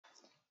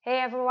Hey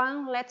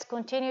everyone, let's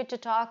continue to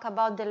talk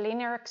about the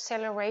linear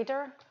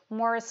accelerator,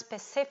 more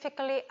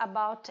specifically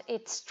about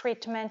its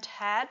treatment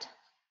head.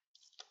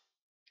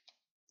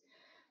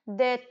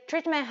 The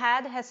treatment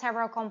head has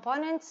several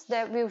components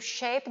that will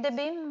shape the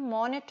beam,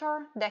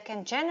 monitor, that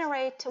can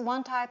generate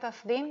one type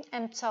of beam,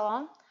 and so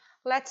on.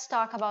 Let's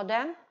talk about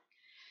them.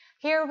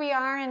 Here we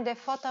are in the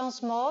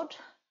photons mode.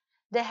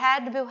 The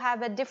head will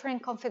have a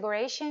different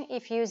configuration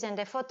if using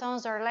the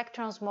photons or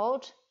electrons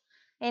mode.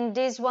 In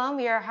this one,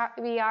 we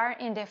are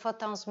in the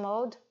photons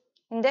mode.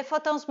 In the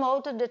photons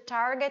mode, the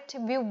target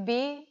will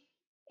be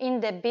in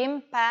the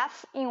beam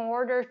path in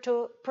order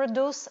to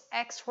produce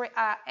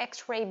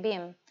X-ray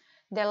beam.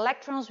 The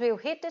electrons will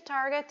hit the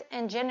target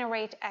and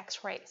generate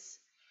X-rays.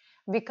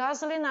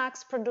 Because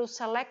Linacs produce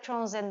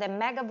electrons in the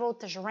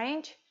megavoltage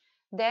range,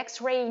 the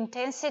X-ray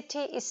intensity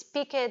is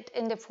peaked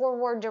in the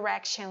forward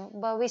direction,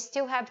 but we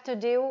still have to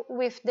deal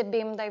with the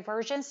beam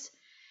divergence.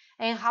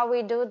 And how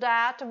we do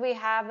that, we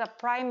have a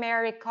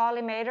primary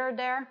collimator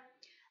there.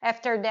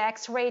 After the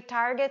X-ray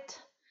target,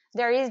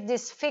 there is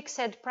this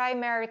fixed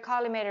primary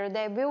collimator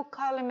that will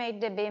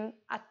collimate the beam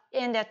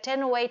and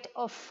attenuate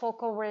of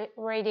focal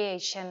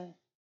radiation.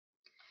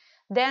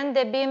 Then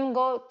the beam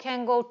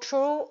can go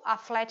through a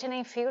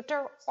flattening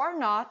filter or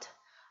not.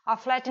 A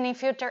flattening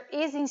filter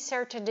is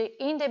inserted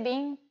in the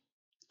beam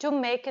to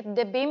make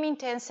the beam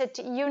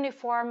intensity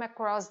uniform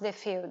across the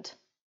field.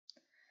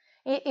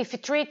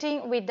 If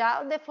treating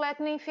without the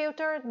flattening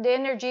filter, the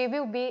energy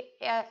will be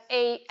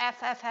a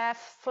FFF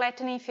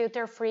flattening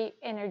filter free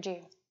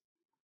energy.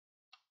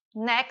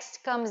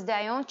 Next comes the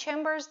ion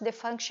chambers. The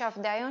function of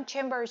the ion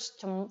chambers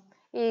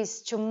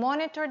is to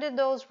monitor the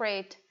dose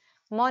rate,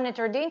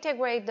 monitor the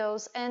integrate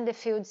dose, and the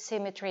field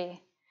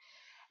symmetry.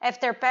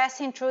 After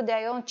passing through the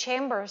ion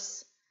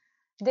chambers,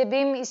 the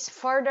beam is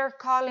further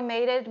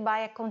collimated by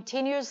a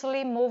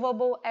continuously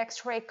movable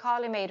X-ray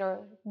collimator.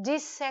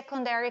 This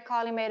secondary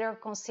collimator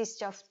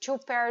consists of two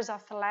pairs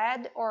of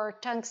lead or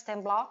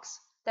tungsten blocks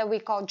that we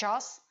call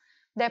jaws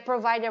that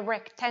provide a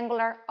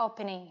rectangular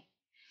opening.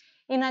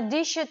 In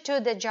addition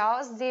to the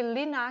jaws, the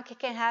Linac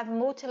can have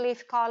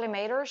multi-leaf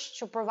collimators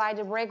to provide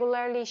a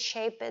regularly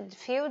shaped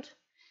field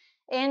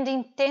and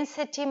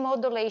intensity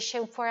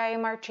modulation for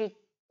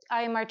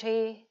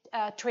IMRT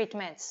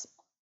treatments.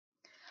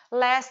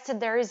 Last,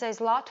 there is a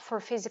slot for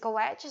physical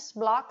edges,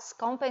 blocks,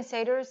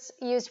 compensators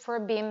used for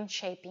beam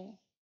shaping.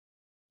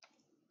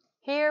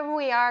 Here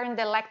we are in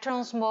the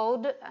electrons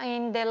mode.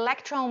 In the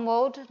electron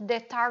mode,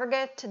 the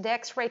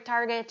X-ray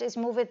target is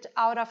moved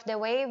out of the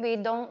way.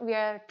 We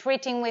are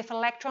treating with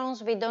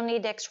electrons, we don't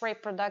need X-ray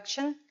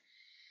production.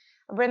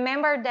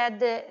 Remember that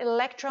the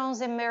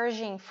electrons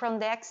emerging from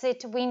the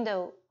exit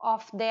window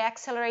of the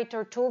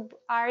accelerator tube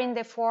are in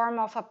the form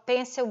of a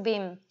pencil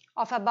beam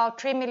of about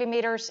 3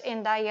 millimeters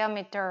in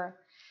diameter.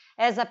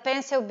 As a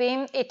pencil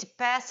beam, it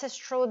passes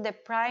through the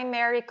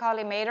primary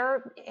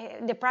collimator.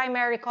 The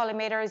primary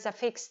collimator is a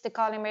fixed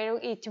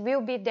collimator. It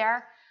will be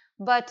there,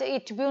 but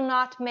it will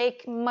not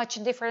make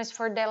much difference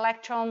for the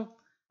electron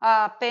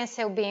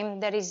pencil beam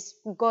that is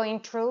going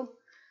through.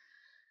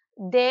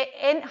 The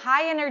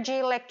high energy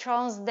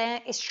electrons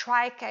then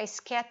strike a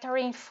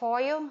scattering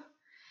foil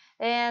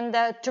and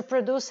to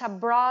produce a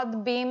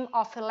broad beam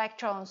of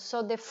electrons.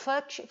 So the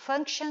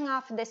function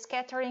of the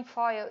scattering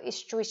foil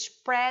is to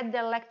spread the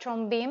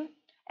electron beam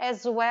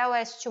as well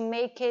as to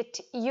make it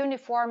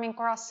uniform in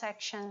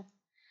cross-section.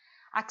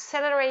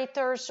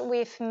 Accelerators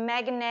with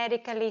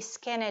magnetically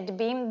scanned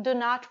beam do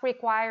not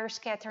require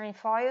scattering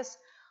foils.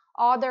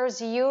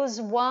 Others use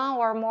one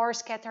or more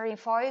scattering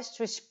foils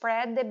to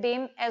spread the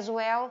beam as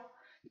well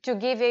to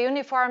give a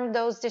uniform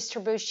dose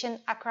distribution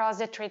across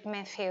the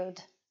treatment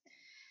field.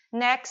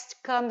 Next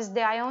comes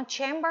the ion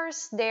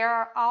chambers. They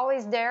are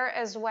always there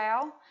as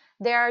well.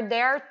 They are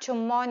there to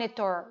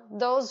monitor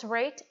dose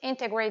rate,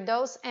 integrate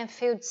dose, and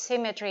field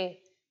symmetry.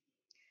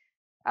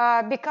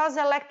 Because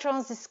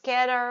electrons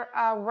scatter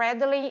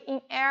readily in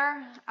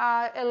air,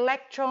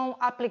 electron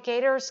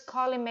applicators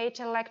collimate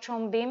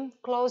electron beam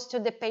close to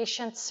the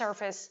patient's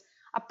surface,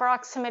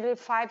 approximately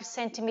 5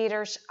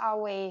 centimeters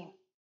away.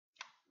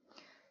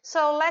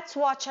 So let's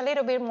watch a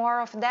little bit more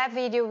of that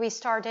video we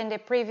started in the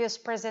previous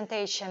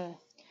presentation.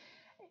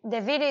 The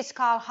video is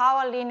called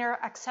How a Linear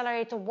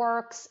Accelerator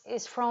Works.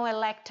 It's from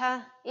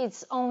Electa.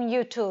 It's on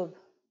YouTube.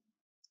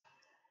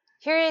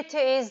 Here it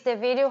is, the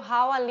video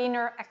How a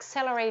Linear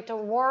Accelerator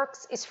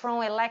Works. It's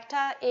from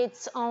Electa.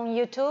 It's on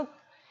YouTube.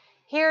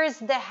 Here is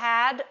the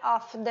head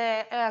of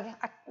the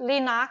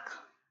Linac.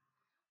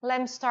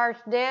 Let me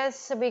start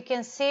this. We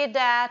can see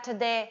that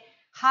the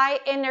high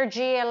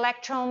energy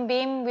electron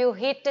beam will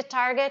hit the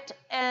target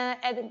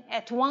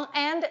at one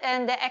end,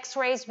 and the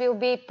X-rays will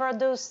be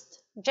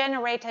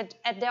generated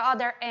at the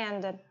other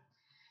end.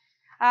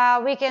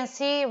 We can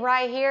see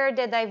right here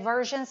the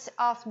divergence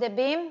of the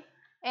beam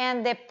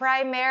and the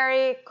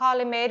primary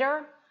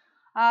collimator.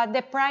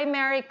 The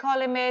primary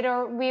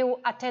collimator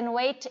will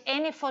attenuate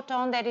any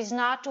photon that is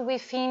not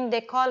within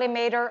the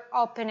collimator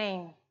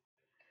opening.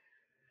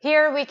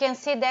 Here we can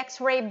see the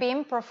X-ray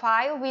beam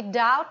profile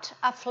without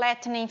a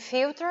flattening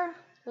filter.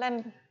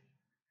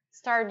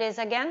 Start this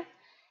again.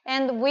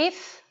 And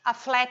with a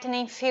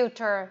flattening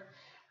filter,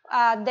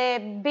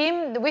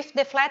 with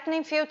the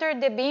flattening filter,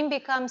 the beam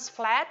becomes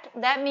flat.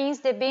 That means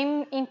the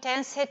beam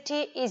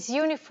intensity is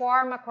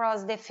uniform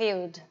across the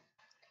field.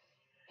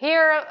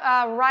 Here,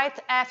 right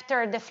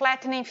after the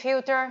flattening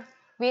filter,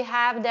 we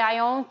have the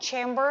ion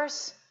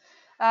chambers.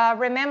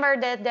 Remember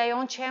that the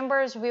ion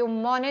chambers will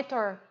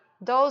monitor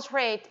dose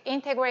rate,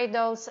 integrate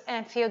dose,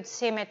 and field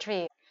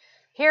symmetry.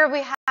 Here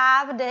we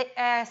have the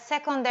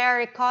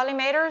secondary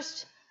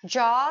collimators,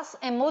 jaws,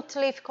 and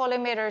multi-leaf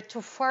collimator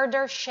to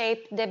further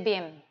shape the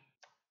beam.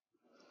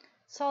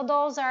 So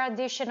those are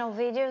additional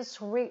videos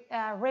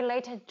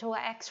related to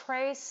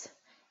X-rays.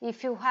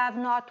 If you have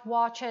not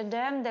watched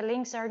them, the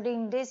links are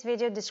in this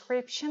video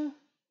description.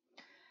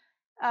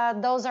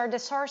 Those are the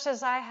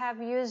sources I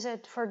have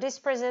used for this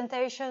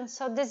presentation.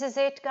 So this is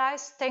it,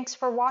 guys. Thanks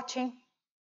for watching.